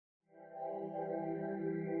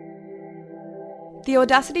The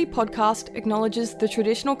Audacity podcast acknowledges the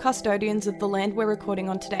traditional custodians of the land we're recording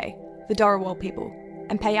on today, the Dharawal people,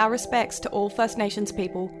 and pay our respects to all First Nations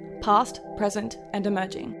people, past, present, and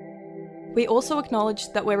emerging. We also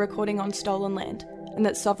acknowledge that we're recording on stolen land, and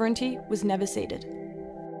that sovereignty was never ceded.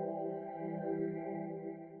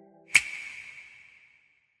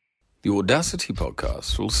 The Audacity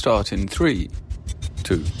podcast will start in 3,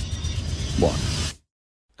 2, 1,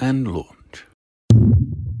 and launch.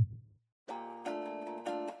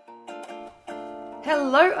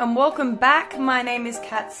 Hello and welcome back. My name is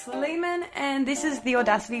Kat Sleeman and this is the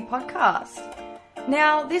Audacity podcast.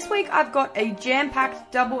 Now, this week I've got a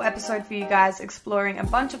jam-packed double episode for you guys exploring a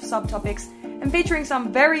bunch of subtopics and featuring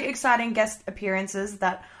some very exciting guest appearances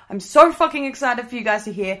that I'm so fucking excited for you guys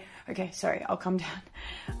to hear. Okay, sorry, I'll calm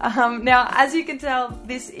down. Now, as you can tell,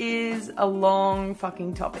 this is a long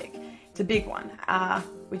fucking topic. It's a big one,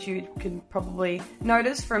 which you can probably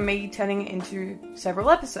notice from me turning it into several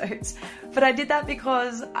episodes. But I did that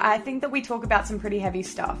because I think that we talk about some pretty heavy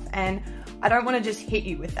stuff, and I don't want to just hit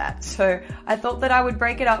you with that. So I thought that I would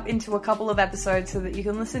break it up into a couple of episodes so that you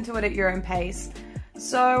can listen to it at your own pace.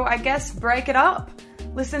 So I guess break it up,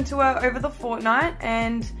 listen to it over the fortnight,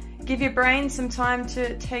 and give your brain some time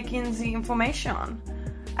to take in the information.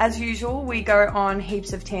 As usual, we go on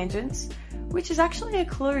heaps of tangents, which is actually a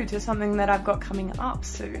clue to something that I've got coming up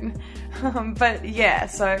soon. But yeah,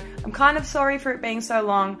 so I'm kind of sorry for it being so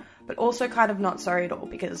long, but also kind of not sorry at all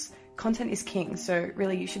because content is king, so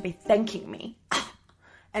really you should be thanking me.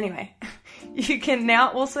 Anyway, you can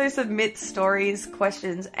now also submit stories,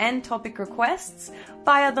 questions, and topic requests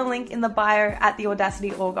via the link in the bio at the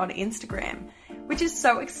Audacity org on Instagram, which is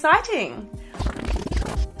so exciting.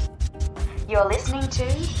 You're listening to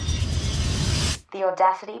the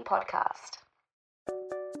Audacity podcast.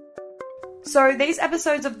 So these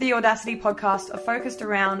episodes of the Audacity podcast are focused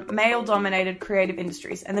around male-dominated creative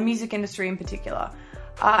industries, and the music industry in particular,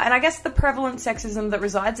 and I guess the prevalent sexism that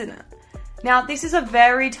resides in it. Now, this is a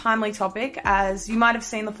very timely topic, as you might have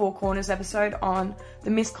seen the Four Corners episode on the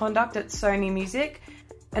misconduct at Sony Music,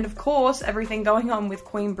 and of course, everything going on with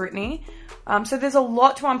Queen Britney. So there's a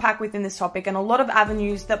lot to unpack within this topic, and a lot of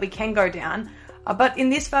avenues that we can go down. But in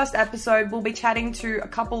this first episode, we'll be chatting to a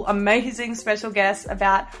couple amazing special guests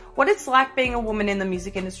about what it's like being a woman in the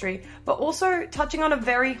music industry, but also touching on a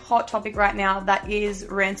very hot topic right now that is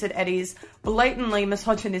Rancid Eddie's blatantly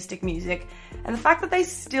misogynistic music, and the fact that they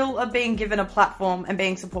still are being given a platform and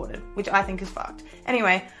being supported, which I think is fucked.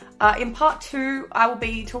 Anyway, in part 2, I will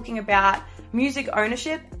be talking about music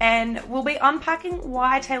ownership, and we'll be unpacking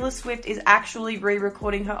why Taylor Swift is actually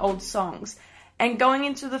re-recording her old songs, and going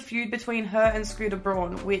into the feud between her and Scooter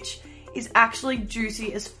Braun, which is actually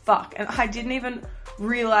juicy as fuck. And I didn't even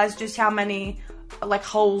realize just how many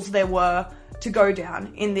holes there were to go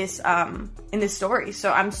down in this story.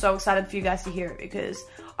 So I'm so excited for you guys to hear it because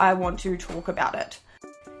I want to talk about it.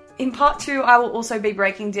 In part 2, I will also be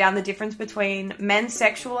breaking down the difference between men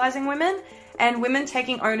sexualizing women and women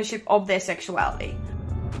taking ownership of their sexuality.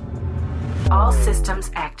 All systems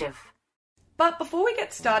active. But before we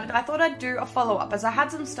get started, I thought I'd do a follow-up, as I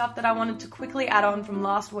had some stuff that I wanted to quickly add on from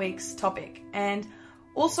last week's topic, and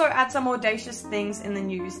also add some audacious things in the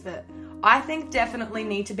news that I think definitely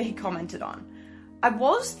need to be commented on. I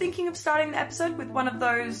was thinking of starting the episode with one of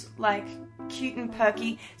those, cute and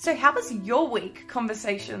perky, so how was your week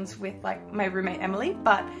conversations with, my roommate Emily,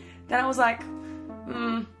 but then I was like,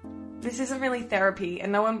 this isn't really therapy,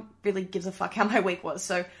 and no one really gives a fuck how my week was,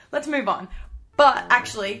 so let's move on. But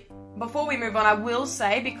actually, before we move on, I will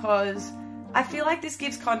say, because I feel like this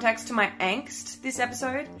gives context to my angst this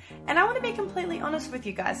episode, and I want to be completely honest with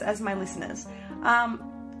you guys as my listeners. I'm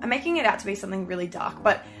making it out to be something really dark,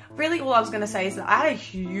 but really all I was going to say is that I had a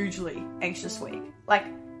hugely anxious week.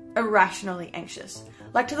 Irrationally anxious.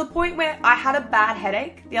 To the point where I had a bad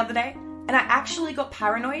headache the other day, and I actually got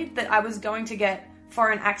paranoid that I was going to get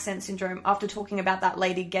foreign accent syndrome after talking about that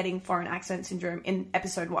lady getting foreign accent syndrome in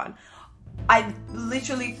episode 1. I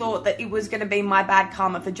literally thought that it was going to be my bad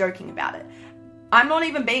karma for joking about it. I'm not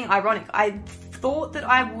even being ironic. I thought that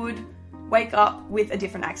I would wake up with a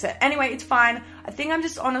different accent. Anyway, it's fine. I think I'm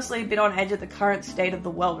just honestly a bit on edge at the current state of the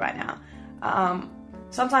world right now.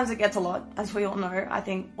 Sometimes it gets a lot, as we all know. I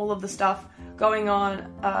think all of the stuff going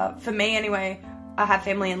on, for me anyway, I have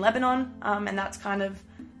family in Lebanon, and that's kind of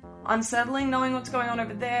unsettling knowing what's going on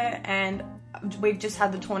over there, and we've just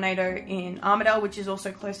had the tornado in Armidale, which is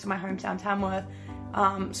also close to my hometown Tamworth.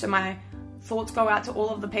 So my thoughts go out to all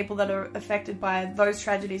of the people that are affected by those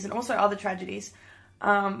tragedies and also other tragedies.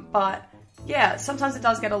 But yeah, sometimes it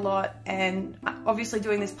does get a lot, and obviously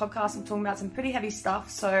doing this podcast, I'm talking about some pretty heavy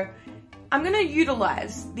stuff, so I'm gonna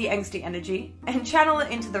utilize the angsty energy and channel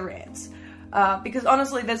it into the rants. Because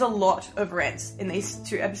honestly, there's a lot of rants in these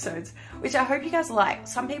 2 episodes, which I hope you guys like.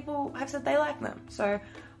 Some people have said they like them. So,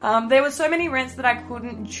 there were so many rants that I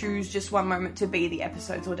couldn't choose just one moment to be the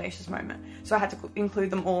episode's audacious moment. So I had to include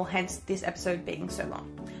them all, hence this episode being so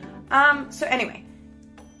long. So anyway,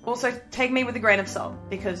 also take me with a grain of salt,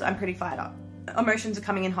 because I'm pretty fired up. Emotions are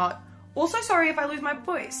coming in hot. Also sorry if I lose my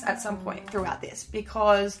voice at some point throughout this,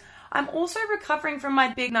 because I'm also recovering from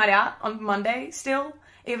my big night out on Monday still,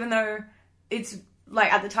 even though it's,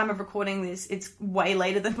 like, at the time of recording this, it's way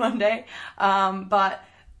later than Monday. But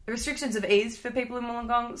the restrictions have eased for people in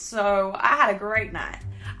Wollongong, so I had a great night.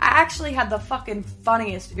 I actually had the fucking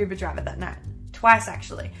funniest Uber driver that night. Twice,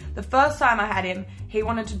 actually. The first time I had him, he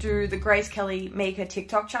wanted to do the Grace Kelly Mika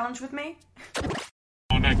TikTok challenge with me.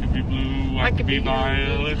 I could be blue, I could be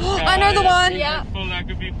violet. I know the one. Yeah. I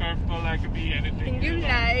could be purple, I could be anything you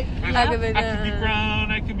like. I could be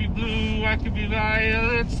brown, I could be blue, I could be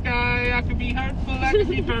violet sky, I could be hurtful, I could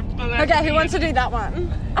be purple. Okay, who wants to do that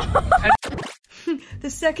one? The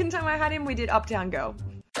second time I had him, we did Uptown Girl.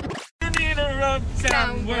 In a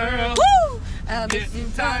uptown world, Woo!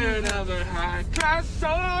 getting tired of a high class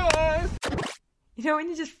source. You know when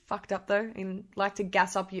you just fucked up though, and like to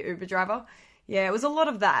gas up your Uber driver? Yeah, it was a lot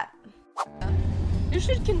of that. You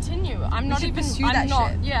should continue. I'm not even. Pursue I'm that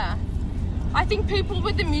not. shit. Yeah. I think people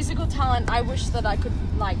with the musical talent. I wish that I could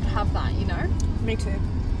like have that. You know. Me too.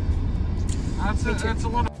 That's a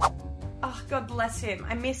lot of... Oh, God bless him.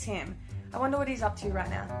 I miss him. I wonder what he's up to right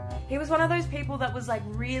now. He was one of those people that was like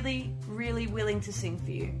really, really willing to sing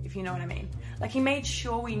for you, if you know what I mean. Like he made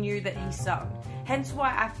sure we knew that he sung. Hence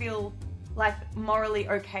why I feel like morally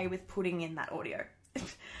okay with putting in that audio.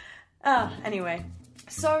 Anyway.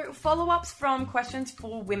 So, follow-ups from questions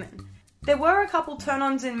for women. There were a couple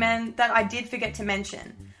turn-ons in men that I did forget to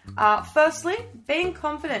mention. Firstly, being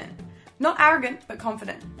confident. Not arrogant, but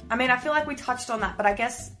confident. I mean, I feel like we touched on that, but I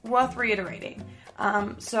guess worth reiterating.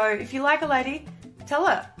 So if you like a lady, tell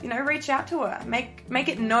her, you know, reach out to her. Make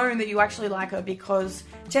it known that you actually like her, because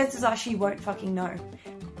chances are she won't fucking know.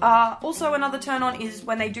 Also, another turn-on is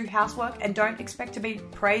when they do housework and don't expect to be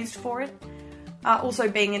praised for it. Also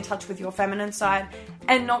being in touch with your feminine side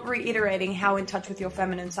and not reiterating how in touch with your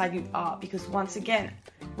feminine side you are, because once again,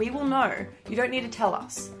 we will know. You don't need to tell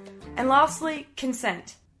us. And lastly,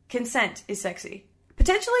 consent. Consent is sexy.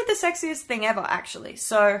 Potentially the sexiest thing ever, actually.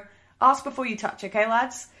 So ask before you touch, okay,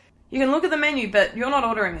 lads? You can look at the menu, but you're not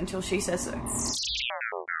ordering until she says so.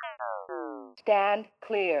 Stand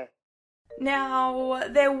clear. Now,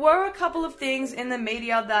 there were a couple of things in the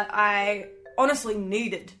media that I honestly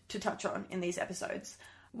needed to touch on in these episodes.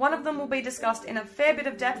 One of them will be discussed in a fair bit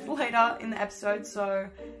of depth later in the episode, so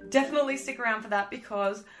definitely stick around for that,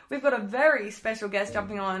 because we've got a very special guest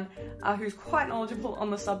jumping on who's quite knowledgeable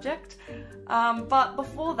on the subject. But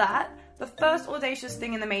before that, the first audacious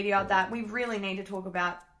thing in the media that we really need to talk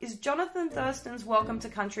about is Jonathan Thurston's Welcome to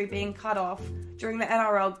Country being cut off during the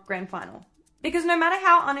NRL Grand Final. Because no matter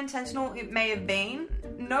how unintentional it may have been,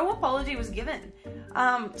 no apology was given.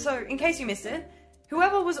 So, in case you missed it,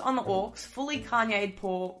 whoever was on the Orcs fully Kanye'd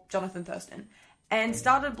poor Jonathan Thurston and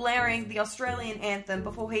started blaring the Australian anthem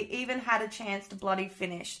before he even had a chance to bloody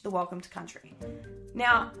finish the Welcome to Country.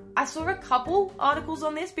 Now, I saw a couple articles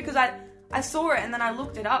on this because I saw it and then I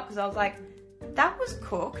looked it up because I was like, that was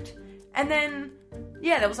cooked. And then,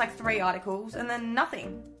 yeah, there was like 3 articles and then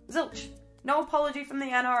nothing. Zilch. No apology from the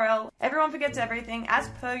NRL. Everyone forgets everything, as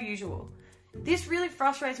per usual. This really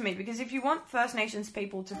frustrates me because if you want First Nations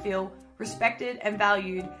people to feel respected and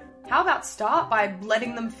valued, how about start by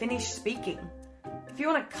letting them finish speaking? If you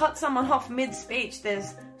want to cut someone off mid-speech,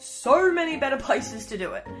 there's so many better places to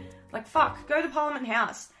do it. Like, fuck, go to Parliament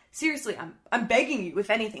House. Seriously, I'm begging you, if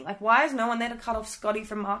anything. Like, why is no one there to cut off Scotty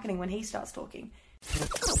from marketing when he starts talking?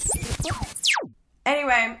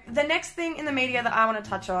 Anyway, the next thing in the media that I want to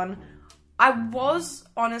touch on, I was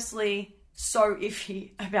honestly so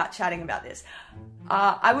iffy about chatting about this.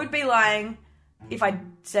 I would be lying if I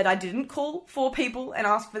said I didn't call 4 people and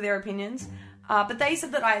ask for their opinions. But they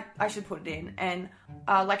said that I should put it in. And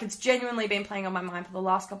like it's genuinely been playing on my mind for the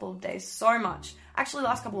last couple of days so much. Actually,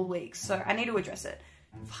 last couple of weeks. So I need to address it.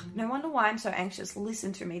 Fuck, no wonder why I'm so anxious.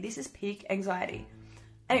 Listen to me. This is peak anxiety.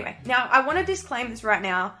 Anyway, now I want to disclaim this right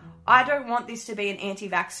now. I don't want this to be an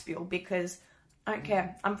anti-vax spiel because I don't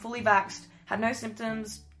care. I'm fully vaxxed. Had no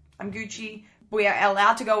symptoms. I'm Gucci. We are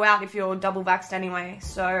allowed to go out if you're double vaxxed anyway.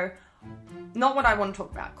 So, not what I want to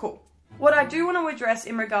talk about. Cool. What I do want to address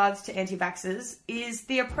in regards to anti-vaxxers is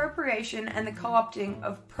the appropriation and the co-opting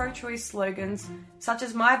of pro-choice slogans such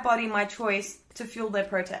as my body, my choice to fuel their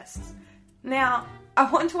protests. Now, I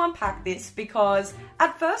want to unpack this because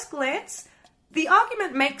at first glance, the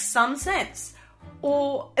argument makes some sense.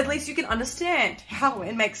 Or at least you can understand how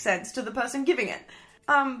it makes sense to the person giving it.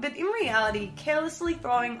 But in reality, carelessly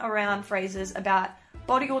throwing around phrases about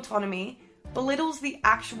body autonomy belittles the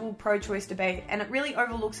actual pro-choice debate, and it really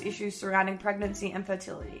overlooks issues surrounding pregnancy and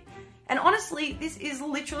fertility. And honestly, this is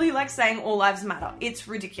literally like saying all lives matter. It's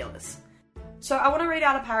ridiculous. So I want to read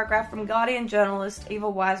out a paragraph from Guardian journalist Eva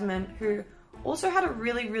Wiseman, who also had a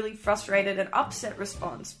really frustrated and upset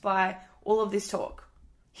response by all of this talk.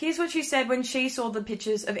 Here's what she said when she saw the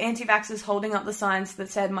pictures of anti-vaxxers holding up the signs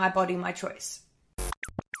that said, "My body, my choice."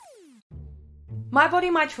 My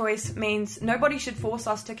body, my choice means nobody should force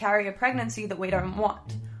us to carry a pregnancy that we don't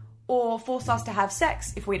want, or force us to have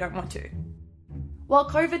sex if we don't want to. While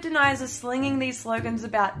COVID deniers are slinging these slogans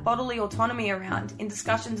about bodily autonomy around in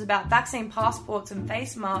discussions about vaccine passports and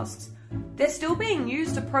face masks, they're still being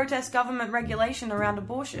used to protest government regulation around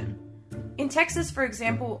abortion. In Texas, for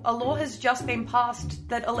example, a law has just been passed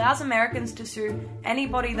that allows Americans to sue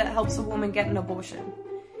anybody that helps a woman get an abortion.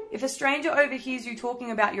 If a stranger overhears you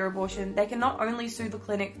talking about your abortion, they can not only sue the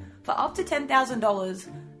clinic for up to $10,000,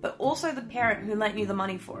 but also the parent who lent you the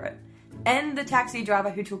money for it, and the taxi driver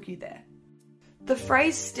who took you there. The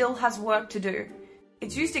phrase still has work to do.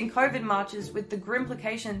 It's used in COVID marches with the grim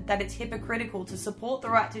implication that it's hypocritical to support the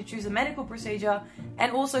right to choose a medical procedure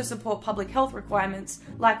and also support public health requirements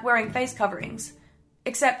like wearing face coverings.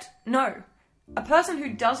 Except, no. A person who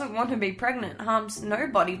doesn't want to be pregnant harms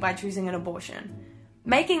nobody by choosing an abortion.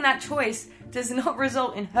 Making that choice does not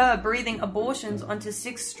result in her breathing abortions onto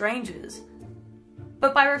 6 strangers.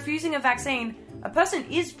 But by refusing a vaccine, a person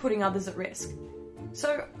is putting others at risk.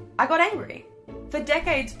 So I got angry. For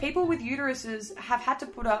decades, people with uteruses have had to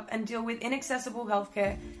put up and deal with inaccessible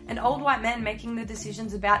healthcare and old white men making the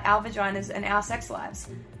decisions about our vaginas and our sex lives.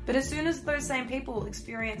 But as soon as those same people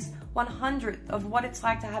experience 1/100th of what it's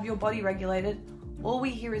like to have your body regulated, all we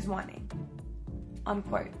hear is whining.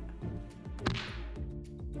 Unquote.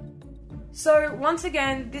 So once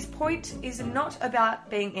again, this point is not about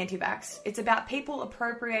being anti-vax. It's about people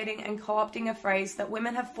appropriating and co-opting a phrase that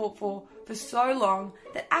women have fought for so long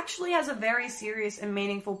that actually has a very serious and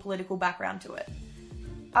meaningful political background to it.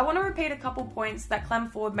 I want to repeat a couple points that Clem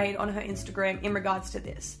Ford made on her Instagram in regards to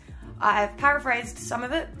this. I've paraphrased some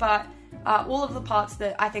of it, but all of the parts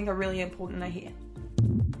that I think are really important are here.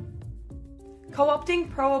 Co-opting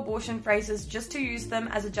pro-abortion phrases just to use them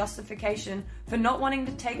as a justification for not wanting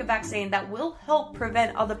to take a vaccine that will help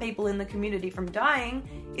prevent other people in the community from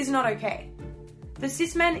dying is not okay. The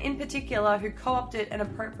cis men in particular who co-opted and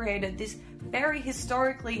appropriated this very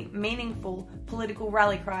historically meaningful political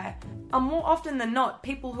rally cry are more often than not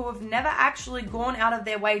people who have never actually gone out of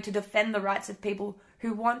their way to defend the rights of people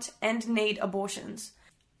who want and need abortions.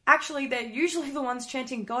 Actually, they're usually the ones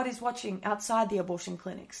chanting "God is watching" outside the abortion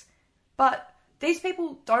clinics. But these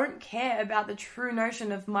people don't care about the true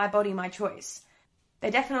notion of my body, my choice. They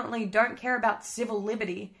definitely don't care about civil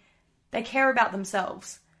liberty. They care about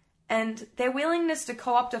themselves. And their willingness to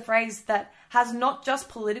co-opt a phrase that has not just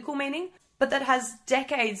political meaning, but that has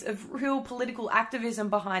decades of real political activism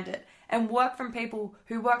behind it and work from people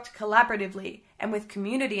who worked collaboratively and with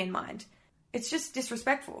community in mind. It's just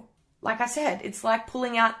disrespectful. Like I said, it's like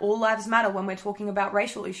pulling out all lives matter when we're talking about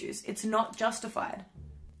racial issues. It's not justified.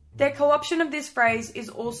 Their co-option of this phrase is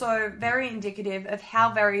also very indicative of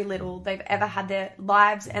how very little they've ever had their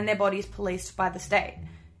lives and their bodies policed by the state.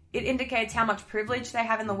 It indicates how much privilege they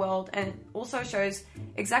have in the world, and it also shows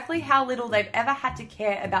exactly how little they've ever had to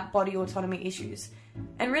care about body autonomy issues.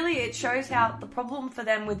 And really, it shows how the problem for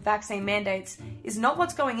them with vaccine mandates is not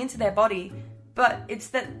what's going into their body, but it's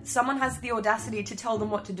that someone has the audacity to tell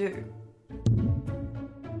them what to do.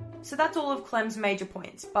 So that's all of Clem's major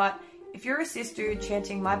points, but if you're a cis dude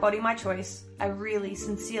chanting "my body, my choice," I really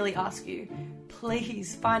sincerely ask you,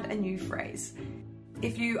 please find a new phrase.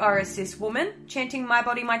 If you are a cis woman chanting "my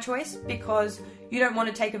body, my choice" because you don't want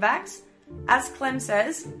to take a vax, as Clem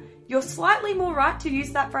says, you're slightly more right to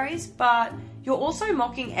use that phrase, but you're also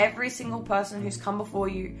mocking every single person who's come before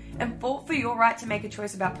you and fought for your right to make a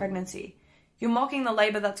choice about pregnancy. You're mocking the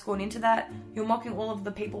labour that's gone into that, you're mocking all of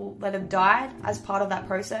the people that have died as part of that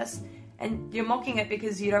process, and you're mocking it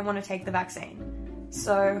because you don't want to take the vaccine.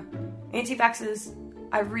 So, anti-vaxxers,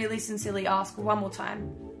 I really sincerely ask one more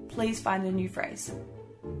time, please find a new phrase.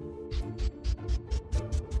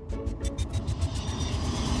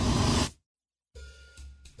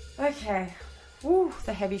 Okay, woo,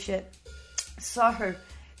 the heavy shit. So,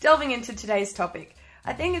 delving into today's topic,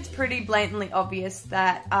 I think it's pretty blatantly obvious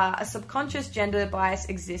that a subconscious gender bias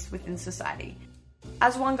exists within society.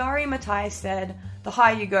 As Wangari Maathai said, the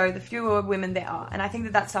higher you go, the fewer women there are. And I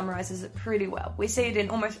think that summarizes it pretty well. We see it in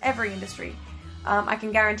almost every industry. I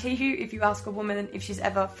can guarantee you, if you ask a woman if she's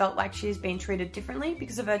ever felt like she's been treated differently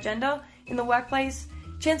because of her gender in the workplace,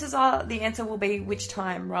 chances are the answer will be which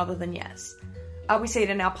time rather than yes. We see it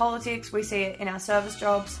in our politics, we see it in our service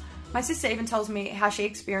jobs. My sister even tells me how she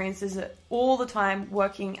experiences it all the time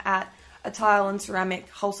working at a tile and ceramic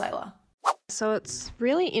wholesaler. So it's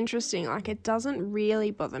really interesting. Like, it doesn't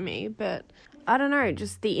really bother me, but I don't know,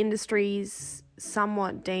 just the industry's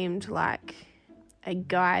somewhat deemed like a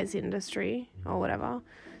guy's industry or whatever.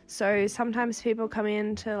 So sometimes people come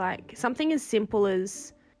in to like something as simple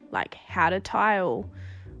as like how to tile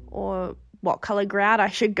or what colour grout I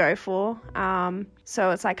should go for.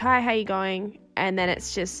 So it's like, hi, how you going? And then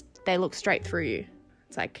it's just, they look straight through you.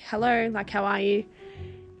 It's like, hello, like, how are you?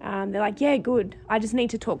 They're like, yeah, good. I just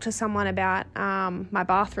need to talk to someone about my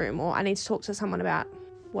bathroom, or I need to talk to someone about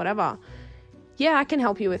whatever. Yeah, I can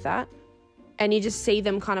help you with that. And you just see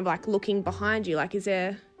them kind of like looking behind you, like, is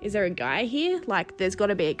there a guy here? Like, there's got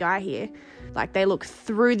to be a guy here. Like, they look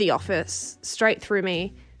through the office, straight through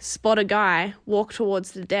me, spot a guy, walk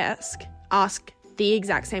towards the desk, ask the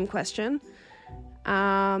exact same question.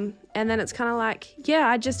 And then it's kind of like, yeah,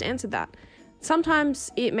 I just answered that.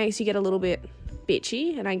 Sometimes it makes you get a little bit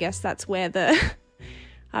bitchy, and I guess that's where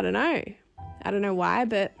I don't know why,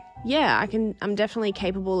 but yeah, I'm definitely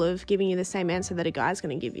capable of giving you the same answer that a guy's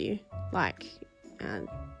going to give you. Like,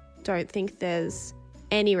 don't think there's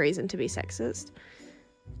any reason to be sexist.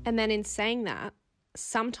 And then in saying that,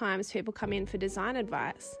 sometimes people come in for design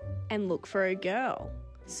advice and look for a girl.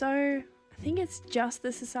 So I think it's just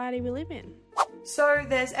the society we live in. So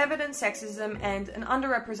there's evident sexism and an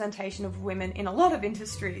underrepresentation of women in a lot of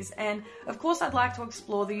industries, and of course I'd like to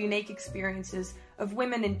explore the unique experiences of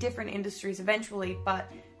women in different industries eventually,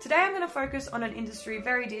 but today I'm going to focus on an industry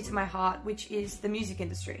very dear to my heart, which is the music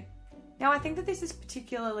industry. Now, I think that this is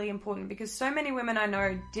particularly important because so many women I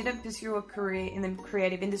know didn't pursue a career in the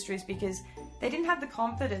creative industries because they didn't have the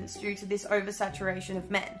confidence due to this oversaturation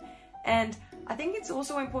of men. And I think it's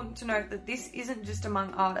also important to note that this isn't just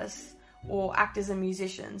among artists or actors and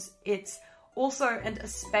musicians. It's also and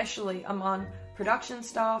especially among production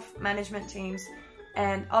staff, management teams,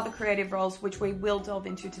 and other creative roles, which we will delve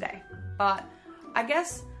into today. But I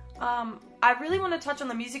guess I really want to touch on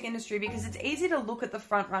the music industry because it's easy to look at the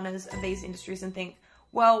front runners of these industries and think,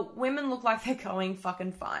 well, women look like they're going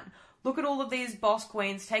fucking fine. Look at all of these boss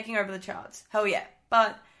queens taking over the charts. Hell yeah.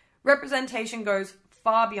 But representation goes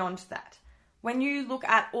far beyond that. When you look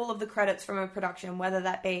at all of the credits from a production, whether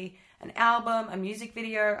that be an album, a music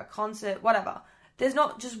video, a concert, whatever, there's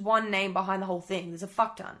not just one name behind the whole thing. There's a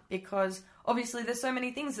fuck ton, because obviously there's so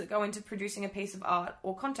many things that go into producing a piece of art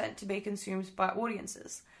or content to be consumed by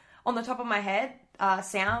audiences. On the top of my head,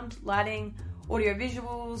 sound, lighting, audio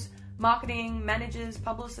visuals, marketing, managers,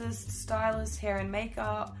 publicists, stylists, hair and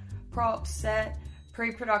makeup, props, set,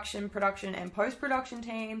 pre-production, production and post-production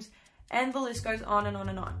teams, and the list goes on and on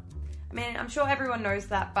and on. I mean, I'm sure everyone knows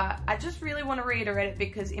that, but I just really want to reiterate it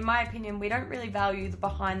because, in my opinion, we don't really value the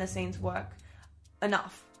behind-the-scenes work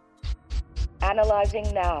enough.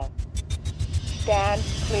 Analyzing now. Stand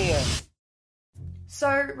clear.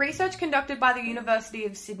 So, research conducted by the University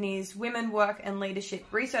of Sydney's Women, Work and Leadership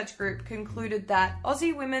Research Group concluded that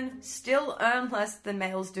Aussie women still earn less than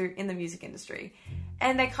males do in the music industry,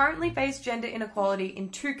 and they currently face gender inequality in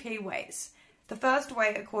two key ways. The first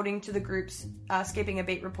way, according to the group's Skipping a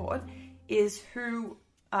Beat report, is who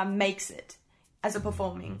makes it as a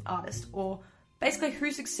performing artist, or basically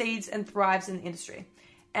who succeeds and thrives in the industry.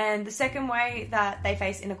 And the second way that they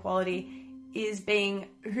face inequality is being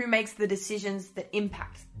who makes the decisions that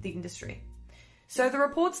impact the industry. So the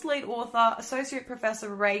report's lead author, Associate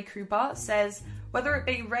Professor Ray Cooper, says whether it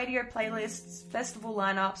be radio playlists, festival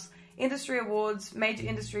lineups, industry awards, major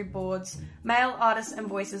industry boards, male artists and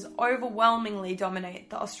voices overwhelmingly dominate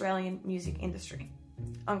the Australian music industry,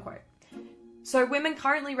 unquote. So women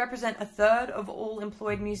currently represent a third of all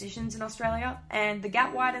employed musicians in Australia, and the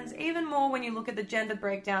gap widens even more when you look at the gender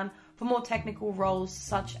breakdown for more technical roles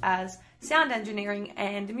such as sound engineering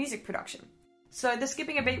and music production. So the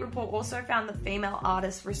Skipping a Beat report also found that female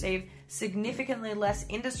artists receive significantly less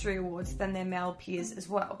industry awards than their male peers as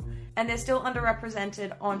well, and they're still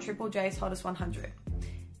underrepresented on Triple J's Hottest 100.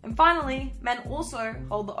 And finally, men also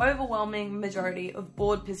hold the overwhelming majority of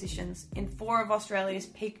board positions in 4 of Australia's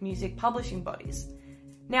peak music publishing bodies.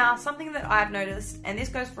 Now, something that I've noticed, and this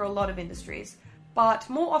goes for a lot of industries, but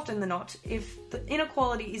more often than not, if the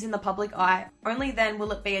inequality is in the public eye, only then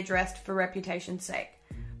will it be addressed for reputation's sake.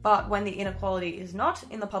 But when the inequality is not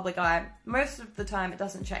in the public eye, most of the time it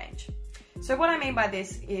doesn't change. So what I mean by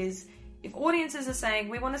this is, If audiences are saying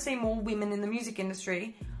we want to see more women in the music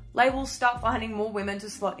industry, labels start finding more women to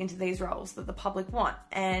slot into these roles that the public want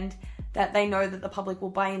and that they know that the public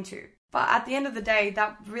will buy into. But at the end of the day,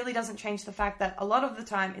 that really doesn't change the fact that a lot of the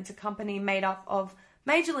time it's a company made up of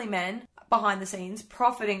majorly men behind the scenes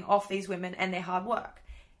profiting off these women and their hard work.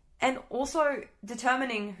 And also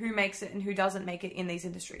determining who makes it and who doesn't make it in these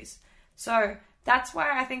industries. So that's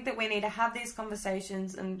why I think that we need to have these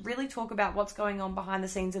conversations and really talk about what's going on behind the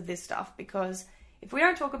scenes of this stuff, because if we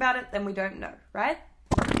don't talk about it, then we don't know, right?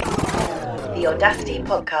 The Audacity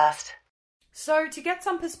Podcast. So to get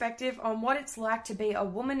some perspective on what it's like to be a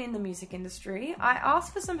woman in the music industry, I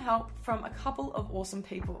asked for some help from a couple of awesome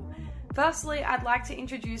people. Firstly, I'd like to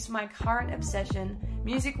introduce my current obsession,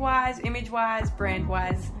 music-wise, image-wise,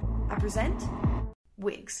 brand-wise. I present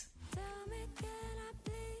Wiigz.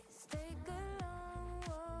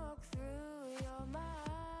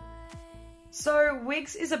 So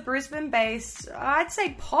Wiigz is a Brisbane-based, I'd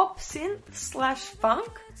say pop, synth /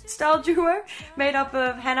 funk style duo made up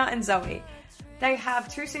of Hannah and Zoe. They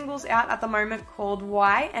have 2 singles out at the moment called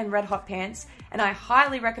Why and Red Hot Pants, and I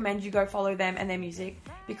highly recommend you go follow them and their music,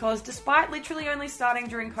 because despite literally only starting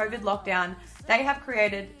during COVID lockdown, they have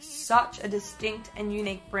created such a distinct and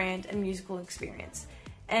unique brand and musical experience,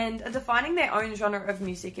 and are defining their own genre of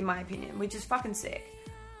music in my opinion, which is fucking sick.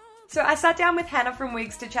 So I sat down with Hannah from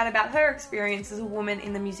Wiigz to chat about her experience as a woman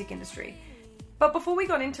in the music industry. But before we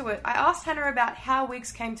got into it, I asked Hannah about how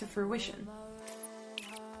Wiigz came to fruition.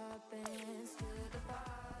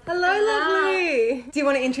 Hello, lovely. Do you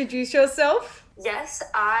want to introduce yourself? Yes,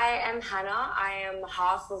 I am Hannah. I am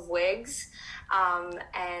half of Wiigz,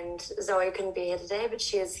 and Zoe couldn't be here today, but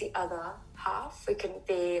she is the other half. We couldn't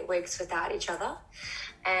be Wiigz without each other,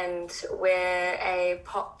 and we're a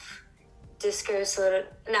pop disco sort of.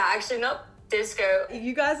 No, actually not disco.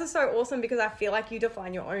 You guys are so awesome because I feel like you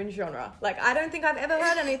define your own genre. Like, I don't think I've ever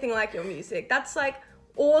heard anything like your music. That's like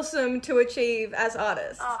awesome to achieve as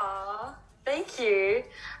artists. Aww. Thank you.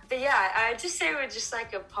 But yeah, I just say we're just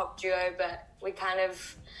like a pop duo, but we kind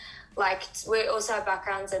of we also have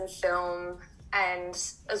backgrounds in film and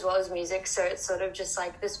as well as music, so it's sort of just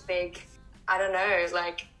like this big, I don't know,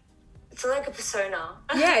 like it's like a persona.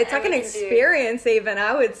 Yeah, it's like an experience even,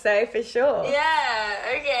 I would say, for sure.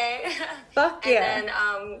 Yeah, okay. Fuck yeah. And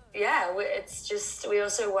then, it's just, we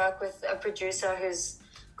also work with a producer who's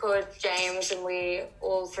called James, and we,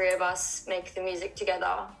 all 3 of us, make the music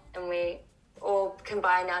together, and we all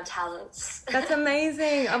combine our talents. That's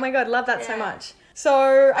amazing. Oh my God, love that so much.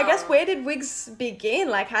 So I guess where did Wiigz begin?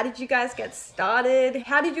 Like, how did you guys get started?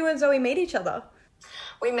 How did you and Zoe meet each other?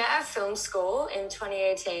 We met at film school in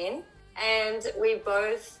 2018, and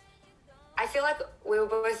I feel like we were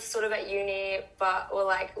both sort of at uni, but we're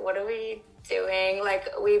like, what are we doing? Like,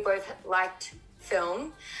 we both liked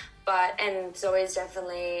film, and Zoe's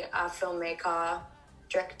definitely a filmmaker,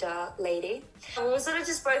 director lady. We were sort of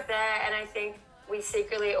just both there, and I think we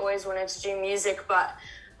secretly always wanted to do music, but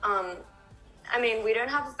we don't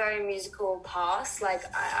have a very musical past. Like,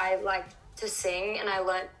 I like to sing, and I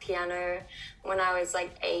learnt piano when I was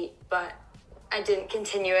like 8, but I didn't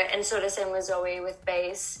continue it, and sort of same with Zoe with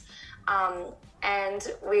bass. And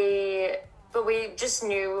we just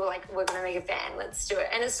knew, like, we're gonna make a band, let's do it.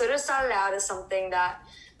 And it sort of started out as something that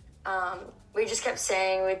we just kept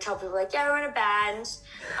saying. We'd tell people, like, yeah, we're in a band.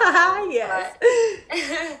 Yes.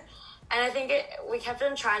 And I think we kept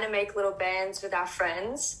on trying to make little bands with our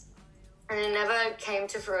friends, and it never came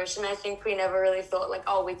to fruition. I think we never really thought, like,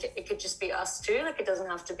 it could just be us two. Like, it doesn't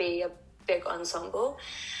have to be a big ensemble.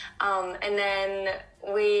 And then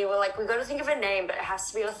we were like, we got to think of a name, but it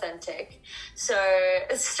has to be authentic. So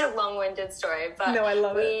it's such a long-winded story, but no, I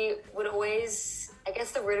love we would always, I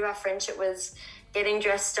guess the root of our friendship was getting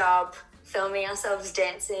dressed up, filming ourselves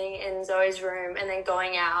dancing in Zoe's room, and then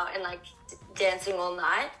going out and like dancing all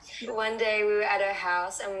night. One day we were at her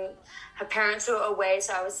house, and her parents were away,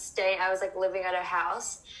 so I was like living at her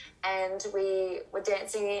house, and we were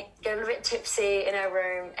dancing, getting a bit tipsy in her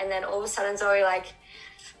room, and then all of a sudden Zoe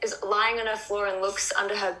is lying on her floor and looks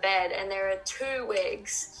under her bed, and there are 2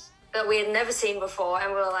 wigs that we had never seen before,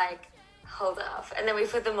 and we were like, hold up. And then we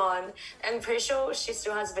put them on. I'm pretty sure she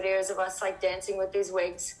still has videos of us like dancing with these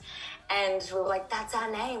wigs, and we were like, that's our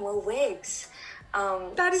name, we're Wiigz.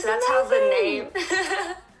 That's how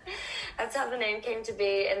the name came to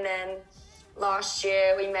be. And then last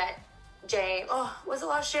year we met James. Was it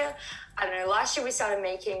last year? I don't know. Last year we started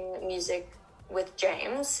making music with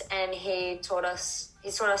James, and he taught us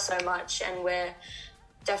so much, and we're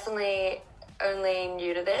definitely only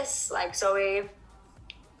new to this. Like, Zoe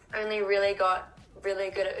only really got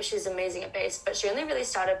she's amazing at bass, but she only really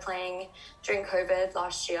started playing during COVID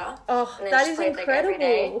last year. Oh, and then that she is played, like, every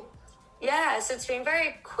day. incredible. Yeah, so it's been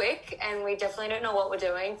very quick, and we definitely don't know what we're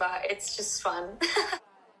doing, but it's just fun.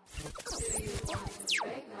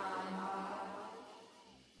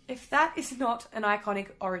 If that is not an iconic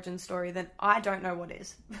origin story, then I don't know what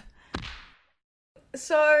is.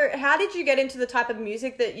 So, how did you get into the type of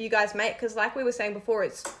music that you guys make? Because like we were saying before,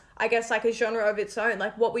 it's, I guess, like a genre of its own.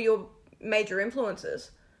 Like, what were your major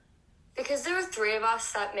influences? Because there are three of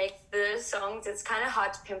us that make the songs, it's kind of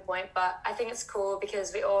hard to pinpoint, but I think it's cool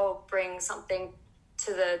because we all bring something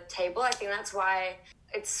to the table. I think that's why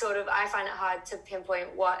it's sort of, I find it hard to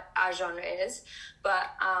pinpoint what our genre is. But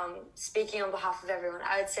speaking on behalf of everyone,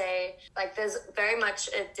 I would say, like, there's very much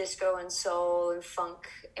a disco and soul and funk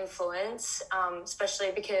influence,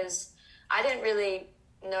 especially because I didn't really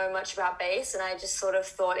know much about bass, and I just sort of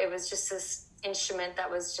thought it was just this instrument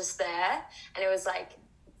that was just there, and it was like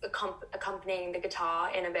accompanying the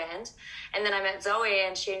guitar in a band. And then I met Zoe,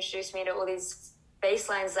 and she introduced me to all these bass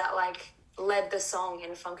lines that like led the song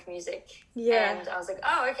in funk music. Yeah. And I was like,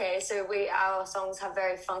 oh, okay, so our songs have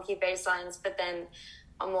very funky bass lines, but then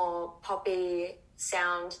a more poppy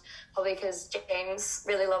sound, probably because James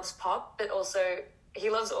really loves pop, but also he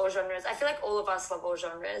loves all genres. I feel like all of us love all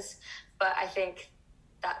genres, but I think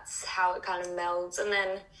that's how it kind of melds. And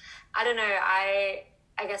then, I don't know, I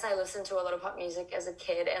guess I listened to a lot of pop music as a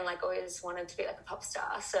kid and like always wanted to be like a pop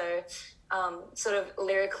star. So sort of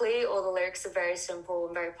lyrically, all the lyrics are very simple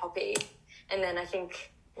and very poppy. And then I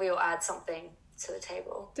think we all add something to the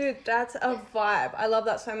table. Dude, that's a vibe. I love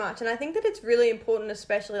that so much. And I think that it's really important,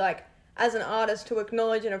 especially like as an artist, to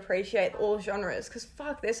acknowledge and appreciate all genres. Because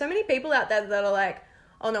fuck, there's so many people out there that are like,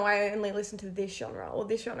 oh no, I only listen to this genre or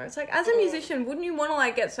this genre. It's like, as a musician, wouldn't you want to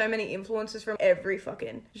like get so many influences from every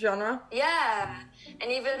fucking genre? Yeah.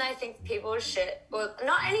 And even I think people shit, well,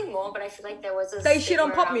 not anymore, but I feel like there was a They shit on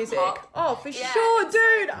stigma pop around music. pop. Oh, for Yeah, sure, it's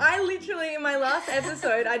dude. like- I literally, in my last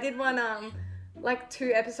episode, I did one, like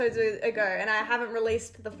 2 episodes ago, and I haven't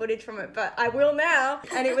released the footage from it, but I will now.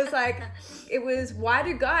 And it was like, why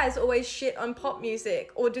do guys always shit on pop music?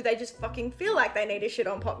 Or do they just fucking feel like they need to shit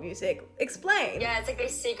on pop music? Explain. Yeah, it's like they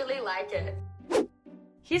secretly like it.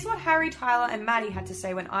 Here's what Harry, Tyler, and Maddie had to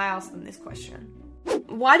say when I asked them this question.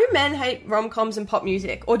 Why do men hate rom-coms and pop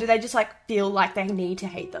music? Or do they just like feel like they need to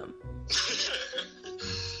hate them?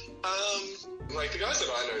 Like the guys that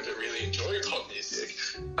I know that really enjoy pop music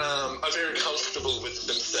are very comfortable with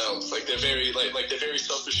themselves. Like they're very they're very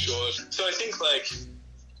self-assured. So I think like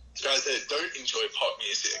guys that don't enjoy pop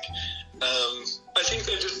music, I think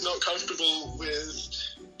they're just not comfortable with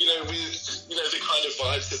the kind of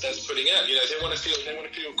vibes that that's putting out. You know, they want to feel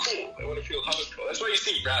cool. They want to feel hardcore. That's why you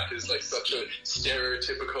see rap is like such a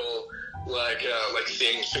stereotypical like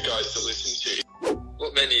thing for guys to listen to.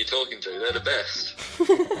 What men are you talking to? They're the best.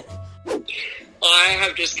 I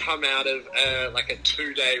have just come out of like a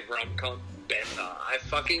 2-day rom-com bender. I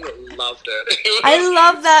fucking loved it. I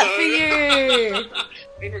love that for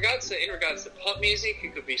you. In regards to pop music,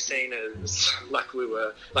 it could be seen as like we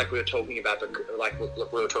were talking about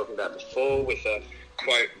before with a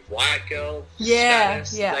quote white girl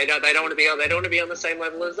status. Yeah. They don't want to be on the same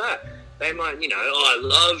level as that. They might, I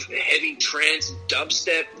love heavy trance,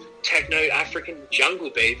 dubstep, techno, African jungle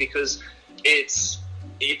beat because it's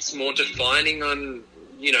more defining on,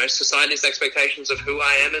 society's expectations of who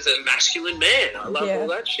I am as a masculine man. I love all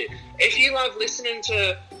that shit. If you love listening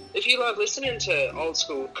to old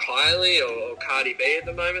school Kylie or Cardi B at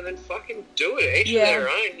the moment, then fucking do it. Each of their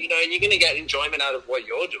own. You're going to get enjoyment out of what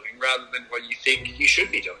you're doing rather than what you think you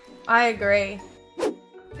should be doing. I agree.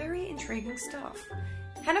 Very intriguing stuff.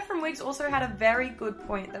 Hannah from Wiigz also had a very good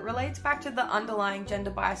point that relates back to the underlying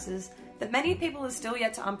gender biases that many people are still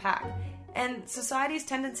yet to unpack, and society's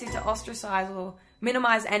tendency to ostracize or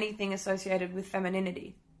minimize anything associated with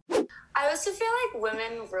femininity. I also feel like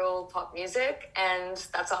women rule pop music, and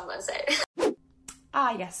that's all I'm going to say.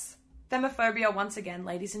 Ah, yes. Femophobia once again,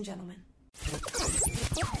 ladies and gentlemen.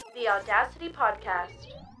 The Audacity Podcast.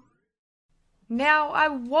 Now, I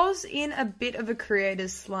was in a bit of a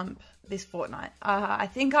creator's slump this fortnight. I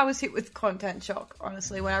think I was hit with content shock,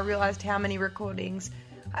 honestly, when I realised how many recordings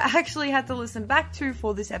I actually had to listen back to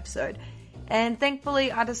for this episode. And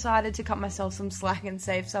thankfully, I decided to cut myself some slack and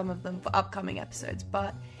save some of them for upcoming episodes.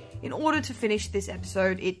 But in order to finish this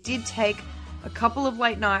episode, it did take a couple of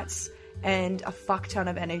late nights and a fuck ton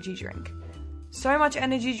of energy drink. So much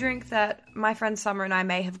energy drink that my friend Summer and I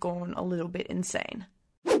may have gone a little bit insane.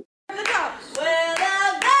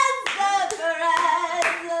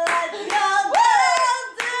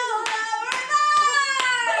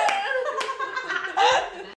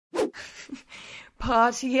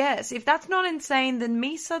 But yes, if that's not insane, then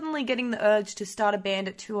me suddenly getting the urge to start a band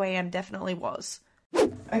at 2 a.m. definitely was.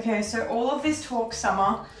 Okay, so all of this talk,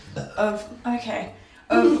 Summer, of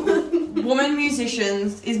woman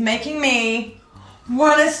musicians is making me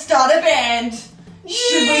want to start a band. Yeah.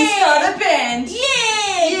 Should we start a band?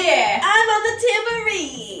 Yeah! Yeah! I'm on the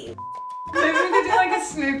tambourine! Maybe we could do like a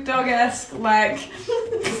Snoop Dogg-esque, like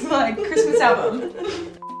Christmas album.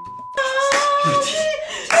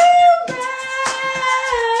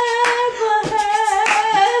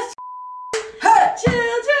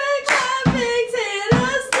 Children clapping,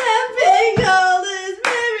 tenors stepping, all is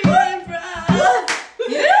merry and proud.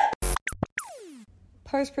 Yeah?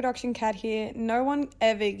 Post-production cat here. No one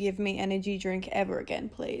ever give me energy drink ever again,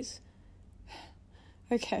 please.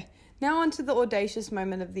 Okay, now on to the audacious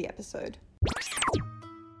moment of the episode.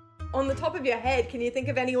 On the top of your head, can you think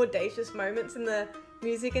of any audacious moments in the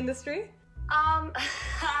music industry?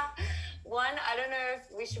 One, I don't know if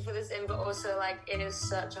we should put this in, but also, like, it is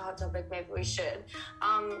such a hot topic, maybe we should.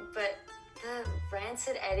 But the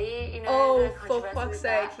Rancid Eddie, you know, oh, the for fuck's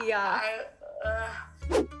sake, yeah.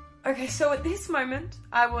 Okay, so at this moment,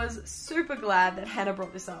 I was super glad that Hannah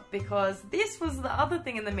brought this up because this was the other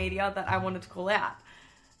thing in the media that I wanted to call out.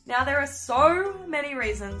 Now, there are so many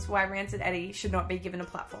reasons why Rancid Eddie should not be given a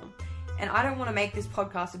platform, and I don't want to make this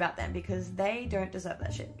podcast about them because they don't deserve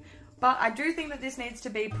that shit. But I do think that this needs to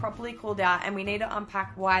be properly called out and we need to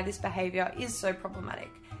unpack why this behaviour is so problematic.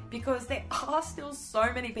 Because there are still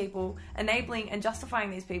so many people enabling and justifying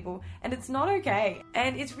these people and it's not okay.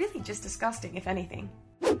 And it's really just disgusting, if anything.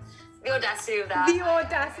 The audacity of that. The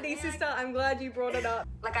audacity, sister. I'm glad you brought it up.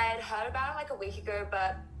 Like, I had heard about it like a week ago,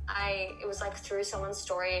 but it was like through someone's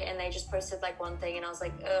story and they just posted like one thing and I was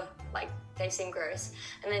like, ugh, like they seem gross.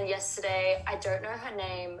 And then yesterday, I don't know her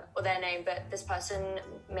name or their name, but this person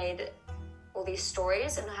made all these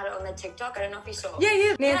stories and had it on their TikTok. I don't know if you saw.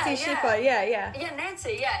 Yeah. Nancie Schipper, yeah. Yeah,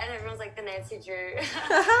 Nancie, yeah. And everyone's like, the Nancie Drew.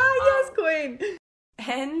 Yes, queen.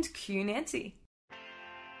 And cue Nancie.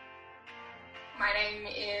 My name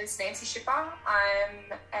is Nancie Schipper.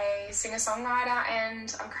 I'm a singer-songwriter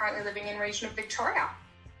and I'm currently living in region of Victoria.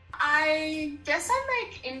 I guess I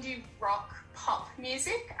make indie rock pop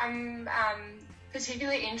music. I'm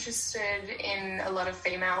particularly interested in a lot of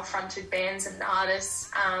female-fronted bands and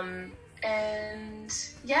artists. And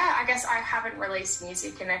yeah, I guess I haven't released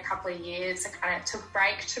music in a couple of years. I kind of took a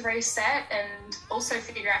break to reset and also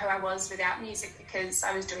figure out who I was without music because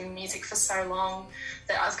I was doing music for so long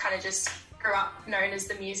that I was kind of just grew up known as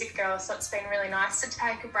the music girl. So it's been really nice to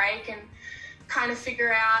take a break and kind of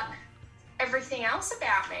figure out everything else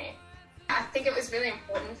about me. I think it was really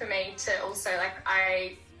important for me to also, like,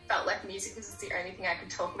 I felt like music was the only thing I could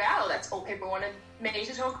talk about, or that's all people wanted me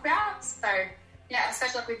to talk about. So yeah,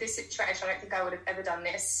 especially like with this situation, I don't think I would have ever done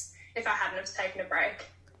this if I hadn't have taken a break.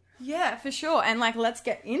 Yeah, for sure. And like, let's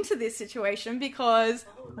get into this situation because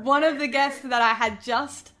one of the guests that I had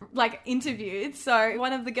just like interviewed, so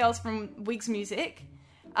one of the girls from Wiigz Music,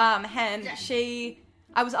 Hen,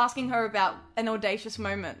 I was asking her about an audacious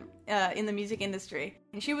moment in the music industry.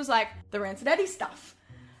 And she was like, the Rancid Eddie stuff.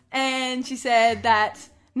 And she said that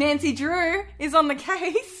Nancie Drew is on the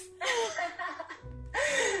case.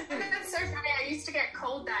 That's so funny. I used to get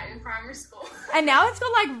called that in primary school. And now it's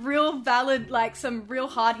got like real valid, like some real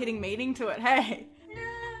hard-hitting meaning to it, hey? Yeah,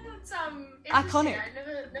 it's iconic. I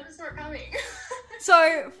never saw it coming.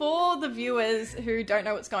 So, for the viewers who don't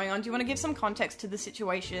know what's going on, do you want to give some context to the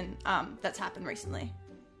situation that's happened recently?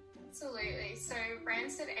 Absolutely. So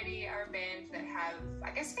Rancid Eddie are a band that have,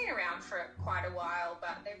 I guess, been around for quite a while,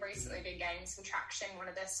 but they've recently been gaining some traction. One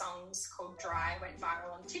of their songs called Dry went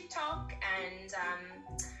viral on TikTok, and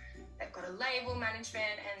they've got a label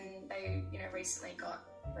management, and they, recently got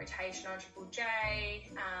rotation on Triple J,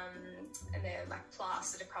 and they're like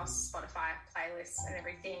plastered across Spotify playlists and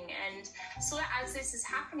everything. And sort of as this is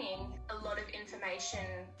happening, a lot of information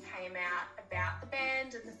came out about the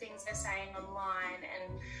band and the things they're saying online,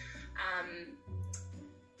 and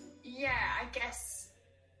I guess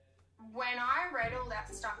when I read all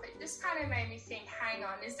that stuff, it just kind of made me think, hang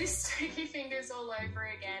on, is this Sticky Fingers all over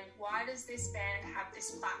again? Why does this band have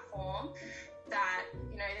this platform that,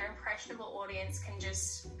 their impressionable audience can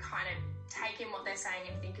just kind of take in what they're saying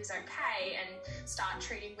and think is okay and start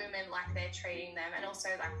treating women like they're treating them, and also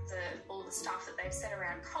like all the stuff that they've said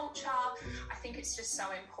around culture? I think it's just so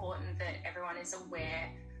important that everyone is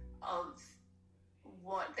aware of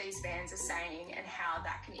what these bands are saying and how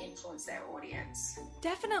that can influence their audience.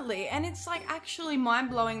 Definitely, and it's like actually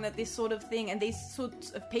mind-blowing that this sort of thing and these sorts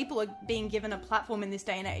of people are being given a platform in this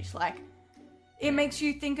day and age. Like, it makes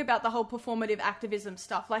you think about the whole performative activism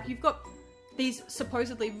stuff. Like, you've got these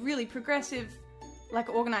supposedly really progressive like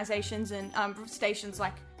organizations and stations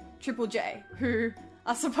like Triple J, who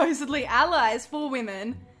are supposedly allies for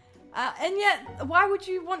women, and yet why would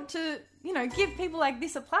you want to, you know, give people like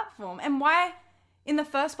this a platform? And why in the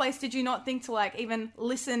first place did you not think to like even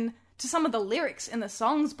listen to some of the lyrics in the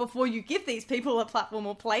songs before you give these people a platform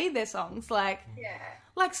or play their songs? Like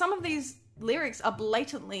some of these lyrics are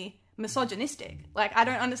blatantly misogynistic. Like, I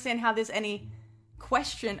don't understand how there's any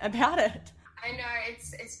question about it. I know,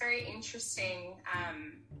 it's very interesting,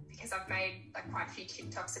 because I've made like quite a few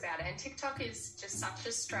TikToks about it, and TikTok is just such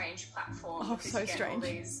a strange platform. Oh, so you get strange. All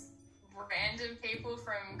these random people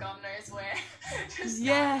from God knows where just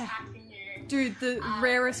start attacking you. Dude, the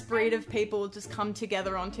rarest breed of people just come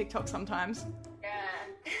together on TikTok sometimes. Yeah,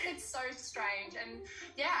 it's so strange. And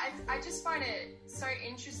yeah, I just find it so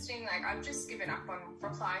interesting. Like, I've just given up on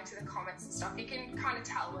replying to the comments and stuff. You can kind of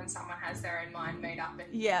tell when someone has their own mind made up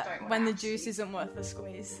and don't want when to the juice isn't worth the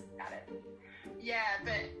squeeze. Got it. Yeah,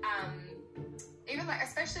 but even like,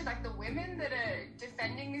 especially like the women that are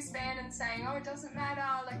defending this ban and saying, oh, it doesn't matter,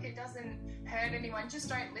 like it doesn't hurt anyone, just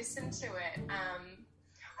don't listen to it.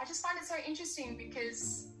 I just find it so interesting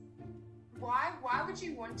because why would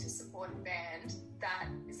you want to support a band that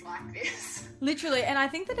is like this? Literally, and I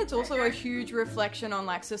think that it's also a huge reflection on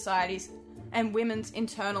like society's and women's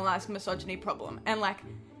internalized misogyny problem, and like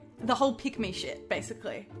the whole pick-me shit,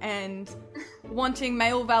 basically, and wanting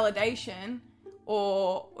male validation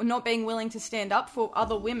or not being willing to stand up for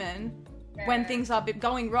other women when things are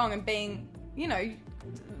going wrong and being, you know,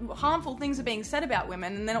 harmful things are being said about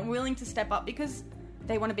women, and they're not willing to step up because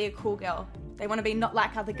they want to be a cool girl. They want to be not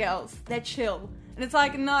like other girls. They're chill. And it's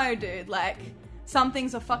like, no, dude, like, some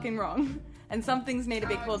things are fucking wrong and some things need to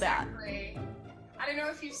be called out. I don't know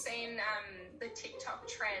if you've seen the TikTok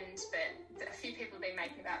trend, but a few people have been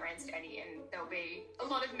making about Rancid Eddie, and there'll be a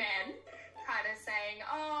lot of men kind of saying,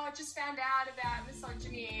 oh, just found out about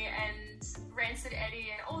misogyny and Rancid Eddie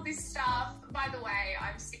and all this stuff. By the way,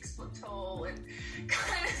 I'm 6 foot tall, and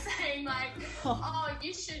kind of saying like, oh,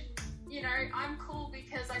 you should, you know, I'm cool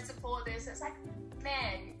because I support this. It's like,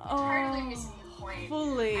 man, totally missing the point.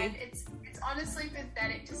 Fully. And it's honestly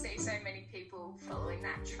pathetic to see so many people following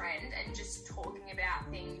that trend and just talking about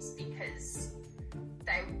things because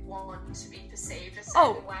they want to be perceived a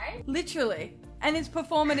certain way. Literally. And it's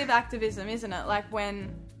performative activism, isn't it? Like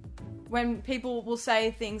when people will say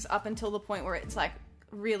things up until the point where it's like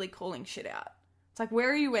really calling shit out. It's like, where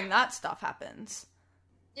are you when that stuff happens?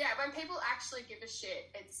 Yeah, when people actually give a shit,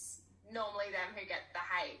 it's normally them who get the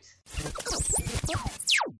hate.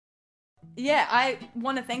 Yeah, I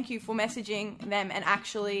want to thank you for messaging them and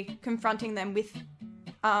actually confronting them with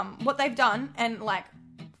what they've done and like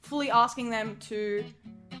fully asking them to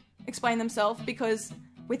explain themselves, because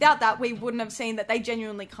without that we wouldn't have seen that they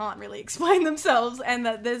genuinely can't really explain themselves, and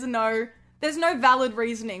that there's no valid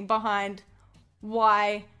reasoning behind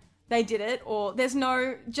why they did it, or there's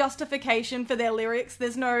no justification for their lyrics,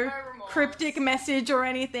 there's no cryptic message or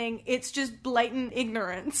anything. It's just blatant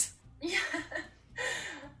ignorance.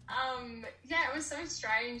 Yeah, it was so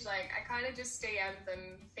strange. Like, I kind of just DM'd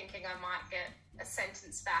them thinking I might get a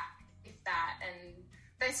sentence back, if that, and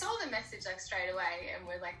they saw the message like straight away and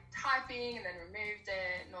were like typing and then removed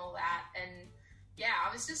it and all that. And yeah,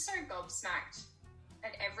 I was just so gobsmacked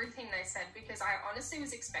at everything they said, because I honestly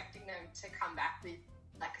was expecting them to come back with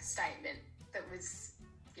like a statement that was,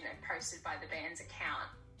 you know, posted by the band's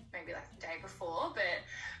account maybe like the day before. But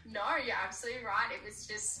no, you're absolutely right. It was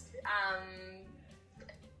just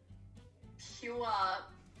pure.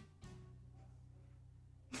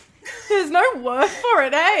 There's no word for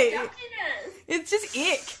it, eh? Yuckiness. It's just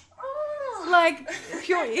ick. Like,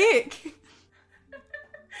 pure ick.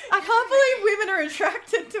 I can't believe women are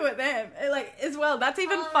attracted to it then. Like, as well, that's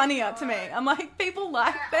even funnier to me. I'm like, people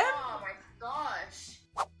like them? Oh my gosh.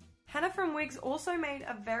 Hannah from Wiigz also made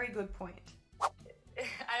a very good point.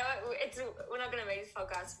 We're not going to make this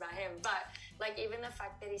podcast about him, but like even the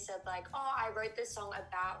fact that he said like, oh, I wrote this song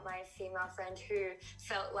about my female friend who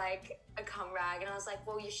felt like a cum rag, and I was like,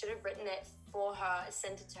 well, you should have written it for her,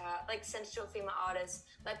 sent it to her, like sent it to a female artist,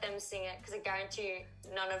 let them sing it, because I guarantee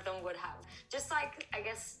you none of them would have. Just like, I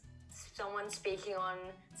guess, someone speaking on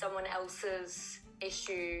someone else's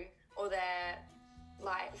issue or their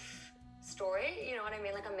life story, you know what I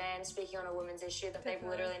mean? Like a man speaking on a woman's issue that they've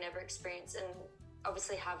literally never experienced and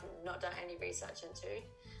obviously have not done any research into.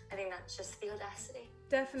 I think that's just the audacity.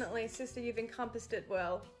 Definitely, sister, you've encompassed it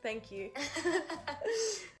well. Thank you.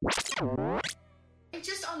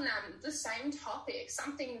 Just on the same topic,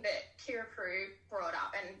 something that Kira Prue brought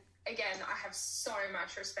up, and again, I have so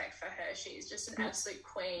much respect for her. She's just an absolute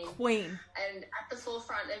queen. And at the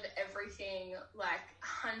forefront of everything, like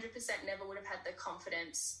 100% never would have had the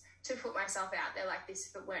confidence to put myself out there like this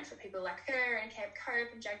if it weren't for people like her and Camp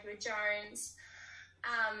Cope and Jaguar Jones.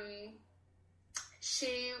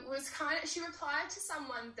 She replied to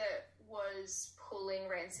someone that was pulling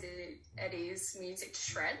Rancid Eddie's music to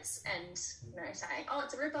shreds and, saying, oh,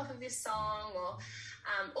 it's a rip-off of this song, or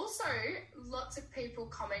also lots of people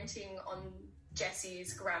commenting on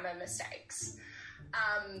Jessie's grammar mistakes,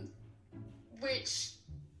 which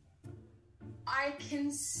I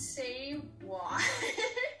can see why.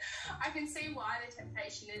 I can see why the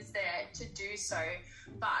temptation is there to do so,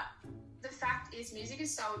 but the fact is music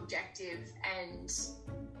is so objective, and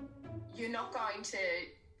you're not going to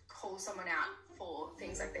call someone out for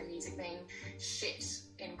things like their music being shit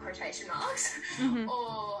in quotation marks,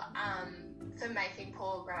 or for making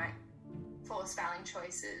poor spelling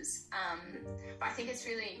choices. But I think it's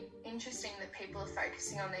really interesting that people are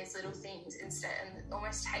focusing on these little things instead, and it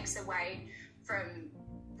almost takes away from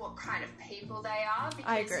what kind of people they are,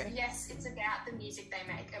 because I agree. Yes, it's about the music they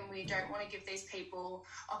make, and we don't want to give these people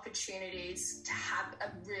opportunities to have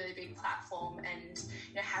a really big platform and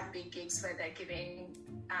have big gigs where they're giving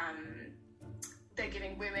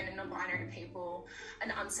women and non-binary people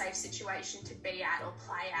an unsafe situation to be at or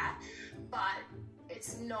play at. But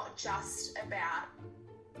it's not just about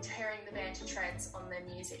tearing the band to shreds on their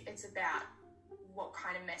music, it's about what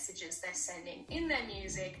kind of messages they're sending in their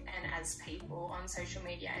music and as people on social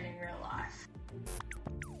media and in real life.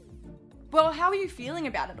 Well, how are you feeling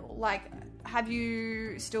about it all? Like, have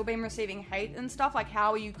you still been receiving hate and stuff? Like,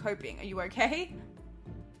 how are you coping? Are you okay?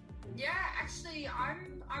 Yeah, actually,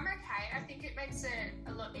 I'm okay. I think it makes it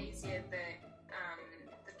a lot easier that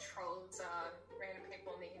the trolls are random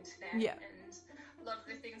people on the internet, and a lot of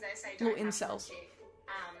the things they say don't have logic.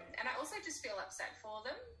 And I also just feel upset for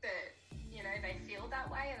them that they feel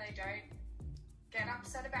that way and they don't get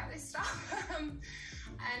upset about this stuff.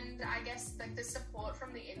 And I guess the support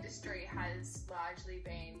from the industry has largely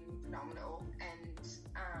been phenomenal, and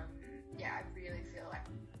I really feel like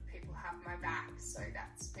people have my back, so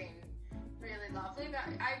that's been really lovely.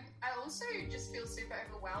 But I also just feel super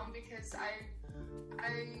overwhelmed because I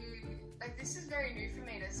this is very new for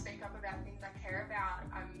me to speak up about things I care about.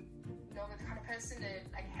 I'm not the kind of person to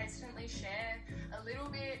hesitantly share a little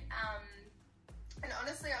bit. And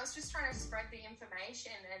honestly, I was just trying to spread the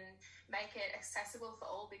information and make it accessible for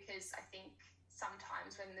all, because I think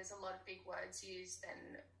sometimes when there's a lot of big words used,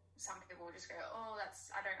 then some people will just go, oh,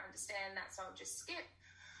 I don't understand that, so I'll just skip.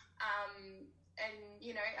 And,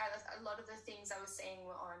 a lot of the things I was seeing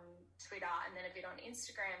were on Twitter and then a bit on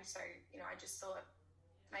Instagram. So, I just thought,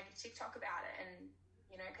 make a TikTok about it, and,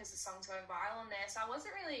 because the song's going viral on there. So I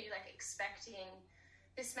wasn't really, expecting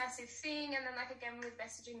this massive thing. And then, again, with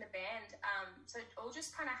messaging the band. So it all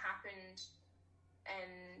just kind of happened.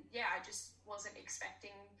 And, I just wasn't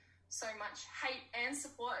expecting so much hate and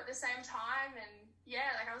support at the same time. And,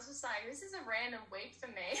 I was just like, this is a random week for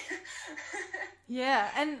me.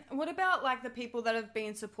 Yeah, and what about, the people that have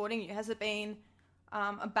been supporting you? Has it been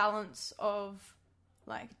a balance of,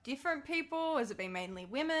 different people? Has it been mainly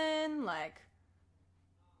women?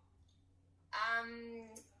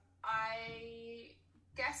 I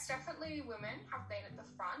guess definitely women have been at the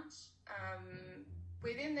front.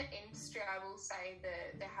 Within the industry, I will say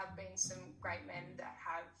that there have been some great men that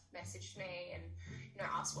have messaged me and,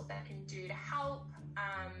 asked what they can do to help.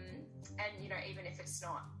 And, even if it's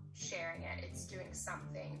not sharing it, it's doing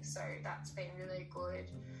something. So that's been really good.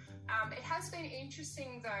 It has been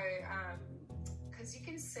interesting, though, because you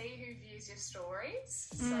can see who views your stories.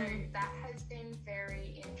 So that has been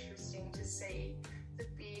very interesting to see the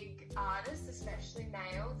big artists, especially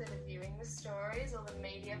male, that are viewing the stories or the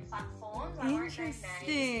media platforms. I won't name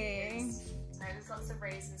names. So there's lots of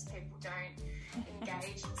reasons people don't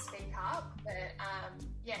engage and speak up. But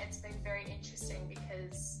it's been very interesting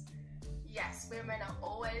because, yes, women are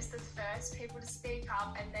always the first people to speak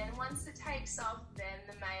up, and then once it takes off, then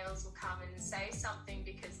the males will come and say something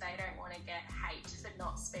because they don't want to get hate for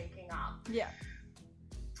not speaking up. Yeah.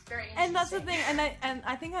 Very interesting. And that's the thing, and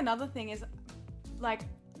I think another thing is,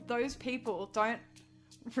 those people don't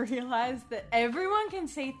realize that everyone can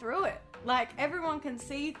see through it. Everyone can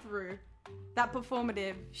see through that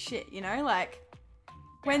performative shit,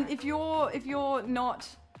 if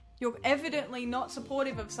you're evidently not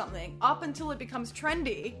supportive of something up until it becomes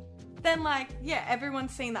trendy, then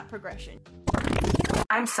everyone's seen that progression.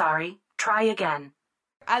 I'm sorry, try again.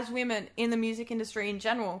 As women in the music industry in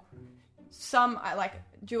general, some,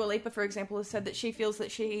 Dua Lipa, for example, has said that she feels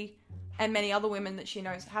that she and many other women that she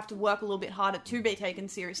knows have to work a little bit harder to be taken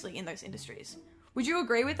seriously in those industries. Would you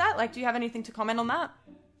agree with that? Like, do you have anything to comment on that?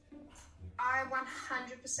 I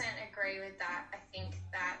 100% agree with that. I think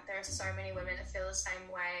that there are so many women that feel the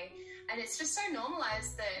same way, and it's just so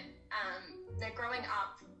normalised that they're growing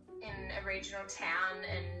up in a regional town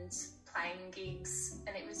and playing gigs,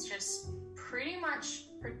 and it was just pretty much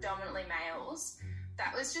predominantly males.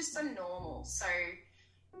 That was just a normal. So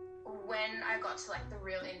when I got to like the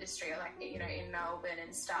real industry, or like, you know, in Melbourne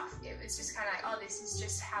and stuff, it was just kind of like, oh, this is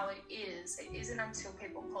just how it is. It isn't until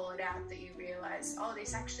people pull it out that you realise, oh,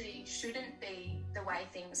 this actually shouldn't be the way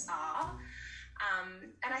things are.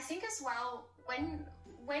 And I think as well, when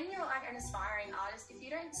you're like an aspiring artist, if you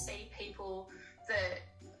don't see people that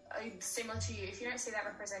are similar to you, if you don't see that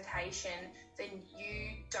representation, then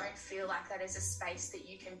you don't feel like that is a space that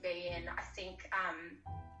you can be in. I think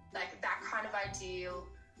like that kind of idea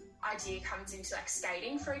comes into like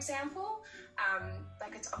skating, for example.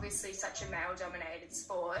 Like it's obviously such a male-dominated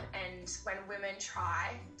sport, and when women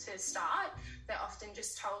try to start, they're often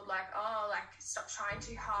just told like, oh, like stop trying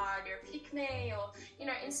too hard, you're a pick-me, or, you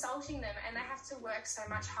know, insulting them, and they have to work so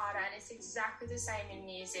much harder. And it's exactly the same in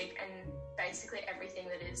music and basically everything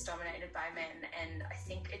that is dominated by men. And I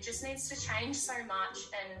think it just needs to change so much.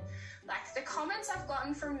 And like the comments I've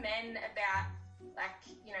gotten from men about,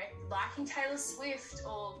 like, you know, liking Taylor Swift,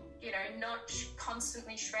 or, you know, not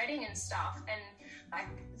constantly shredding and stuff. And like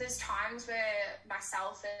there's times where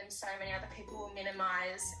myself and so many other people will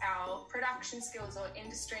minimize our production skills or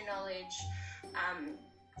industry knowledge,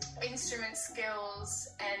 instrument skills,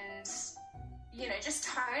 and, you know, just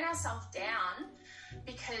tone ourselves down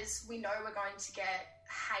because we know we're going to get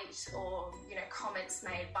hate or, you know, comments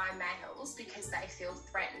made by males because they feel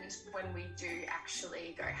threatened when we do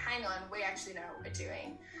actually go, hang on, we actually know what we're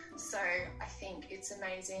doing. So I think it's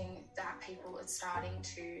amazing that people are starting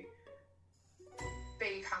to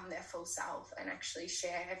become their full self and actually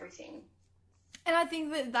share everything. And I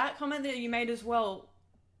think that comment that you made as well,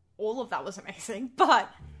 all of that was amazing, but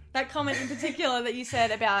that comment in particular that you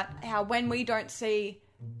said about how when we don't see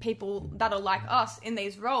people that are like us in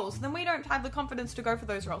these roles, then we don't have the confidence to go for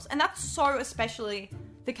those roles. And that's so especially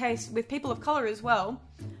the case with people of colour as well.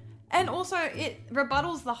 And also it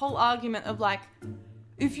rebuttals the whole argument of like,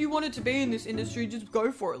 if you wanted to be in this industry, just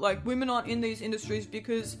go for it. Like, women aren't in these industries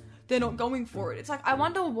because they're not going for it. It's like, I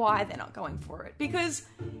wonder why they're not going for it. Because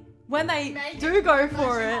when they do go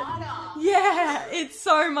for it, yeah, it's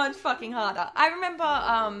so much fucking harder. I remember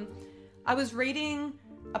I was reading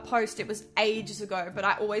a post, it was ages ago, but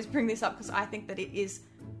I always bring this up because I think that it is,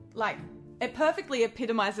 like, it perfectly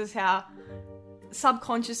epitomizes how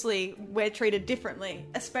subconsciously we're treated differently,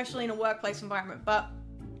 especially in a workplace environment. But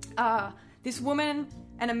this woman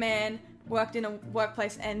and a man worked in a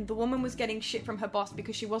workplace, and the woman was getting shit from her boss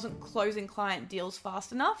because she wasn't closing client deals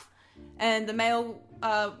fast enough, and the male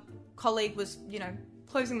colleague was, you know,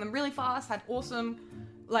 closing them really fast, had awesome,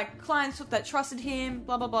 like, clients that trusted him,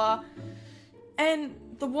 blah blah blah. And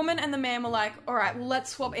the woman and the man were like, all right, well,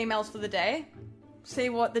 let's swap emails for the day, see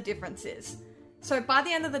what the difference is. So by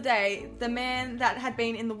the end of the day, the man that had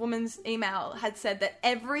been in the woman's email had said that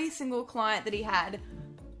every single client that he had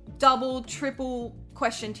double, triple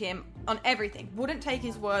questioned him on everything. Wouldn't take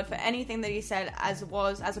his word for anything that he said as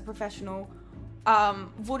a professional.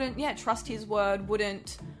 Wouldn't, trust his word.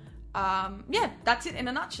 Wouldn't, that's it in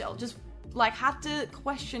a nutshell. Just, like, had to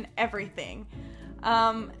question everything.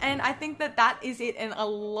 And I think that is it in a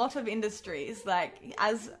lot of industries. Like,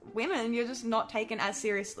 as women, you're just not taken as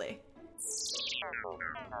seriously.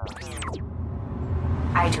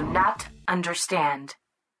 I do not understand.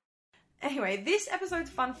 Anyway, this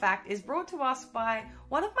episode's fun fact is brought to us by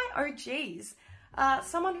one of my OGs.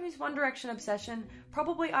 Someone whose One Direction obsession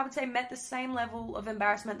probably, I would say, met the same level of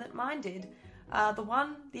embarrassment that mine did. The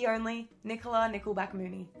one, the only, Nicola Nickelback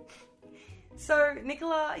Mooney. So,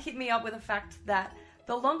 Nicola hit me up with a fact that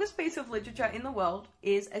the longest piece of literature in the world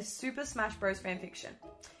is a Super Smash Bros. Fanfiction.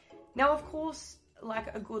 Now, of course,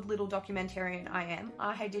 like a good little documentarian I am,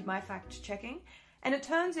 I did my fact-checking, and it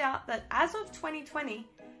turns out that as of 2020,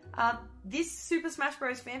 this Super Smash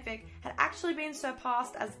Bros. Fanfic had actually been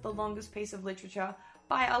surpassed as the longest piece of literature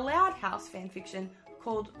by a Loud House fanfiction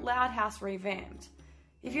called Loud House Revamped.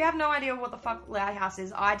 If you have no idea what the fuck Loud House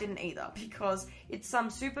is, I didn't either, because it's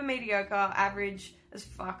some super mediocre, average as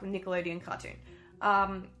fuck Nickelodeon cartoon.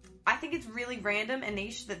 I think it's really random and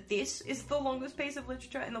niche that this is the longest piece of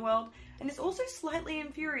literature in the world, and it's also slightly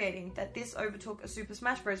infuriating that this overtook a Super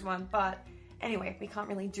Smash Bros. One, but anyway, we can't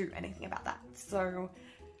really do anything about that. So,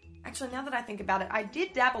 actually, now that I think about it, I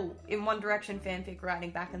did dabble in One Direction fanfic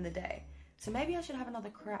writing back in the day, so maybe I should have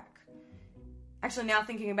another crack. Actually, now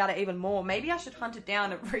thinking about it even more, maybe I should hunt it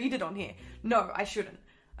down and read it on here. No, I shouldn't.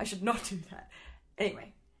 I should not do that.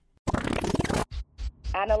 Anyway.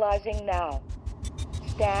 Analyzing now.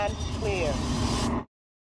 Stand clear.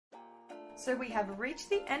 So we have reached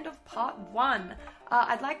the end of part 1.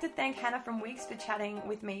 I'd like to thank Hannah from Wiigz for chatting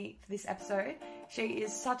with me for this episode. She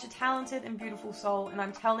is such a talented and beautiful soul, and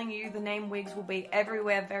I'm telling you, the name Wiigz will be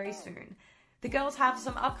everywhere very soon. The girls have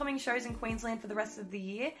some upcoming shows in Queensland for the rest of the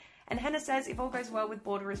year, and Hannah says if all goes well with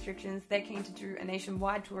border restrictions, they're keen to do a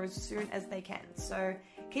nationwide tour as soon as they can. So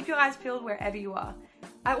keep your eyes peeled wherever you are.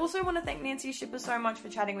 I also want to thank Nancie Schipper so much for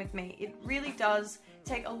chatting with me. It really does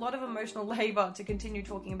take a lot of emotional labour to continue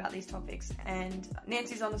talking about these topics, and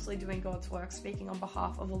Nancie's honestly doing God's work, speaking on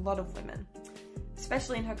behalf of a lot of women,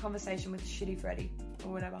 especially in her conversation with Shitty Freddy,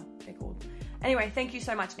 or whatever they're called. Anyway, thank you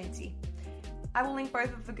so much, Nancie. I will link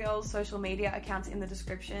both of the girls' social media accounts in the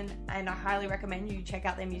description, and I highly recommend you check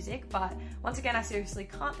out their music, but once again, I seriously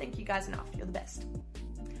can't thank you guys enough. You're the best.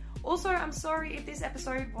 Also, I'm sorry if this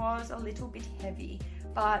episode was a little bit heavy,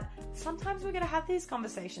 but sometimes we're going to have these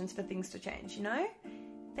conversations for things to change, you know?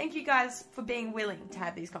 Thank you guys for being willing to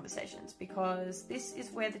have these conversations, because this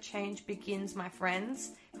is where the change begins, my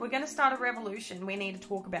friends. If we're going to start a revolution, we need to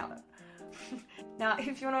talk about it. Now,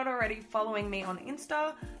 if you're not already following me on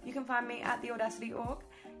Insta, you can find me at the Audacity org.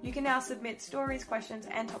 You can now submit stories, questions,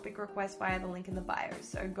 and topic requests via the link in the bio,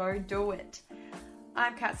 so go do it.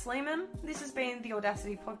 I'm Kat Sleeman. This has been the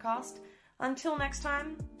Audacity podcast. Until next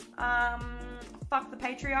time, fuck the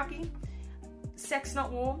patriarchy, sex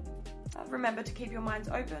not war, remember to keep your minds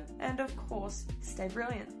open, and of course, stay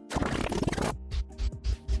brilliant.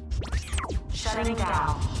 Shutting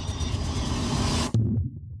down.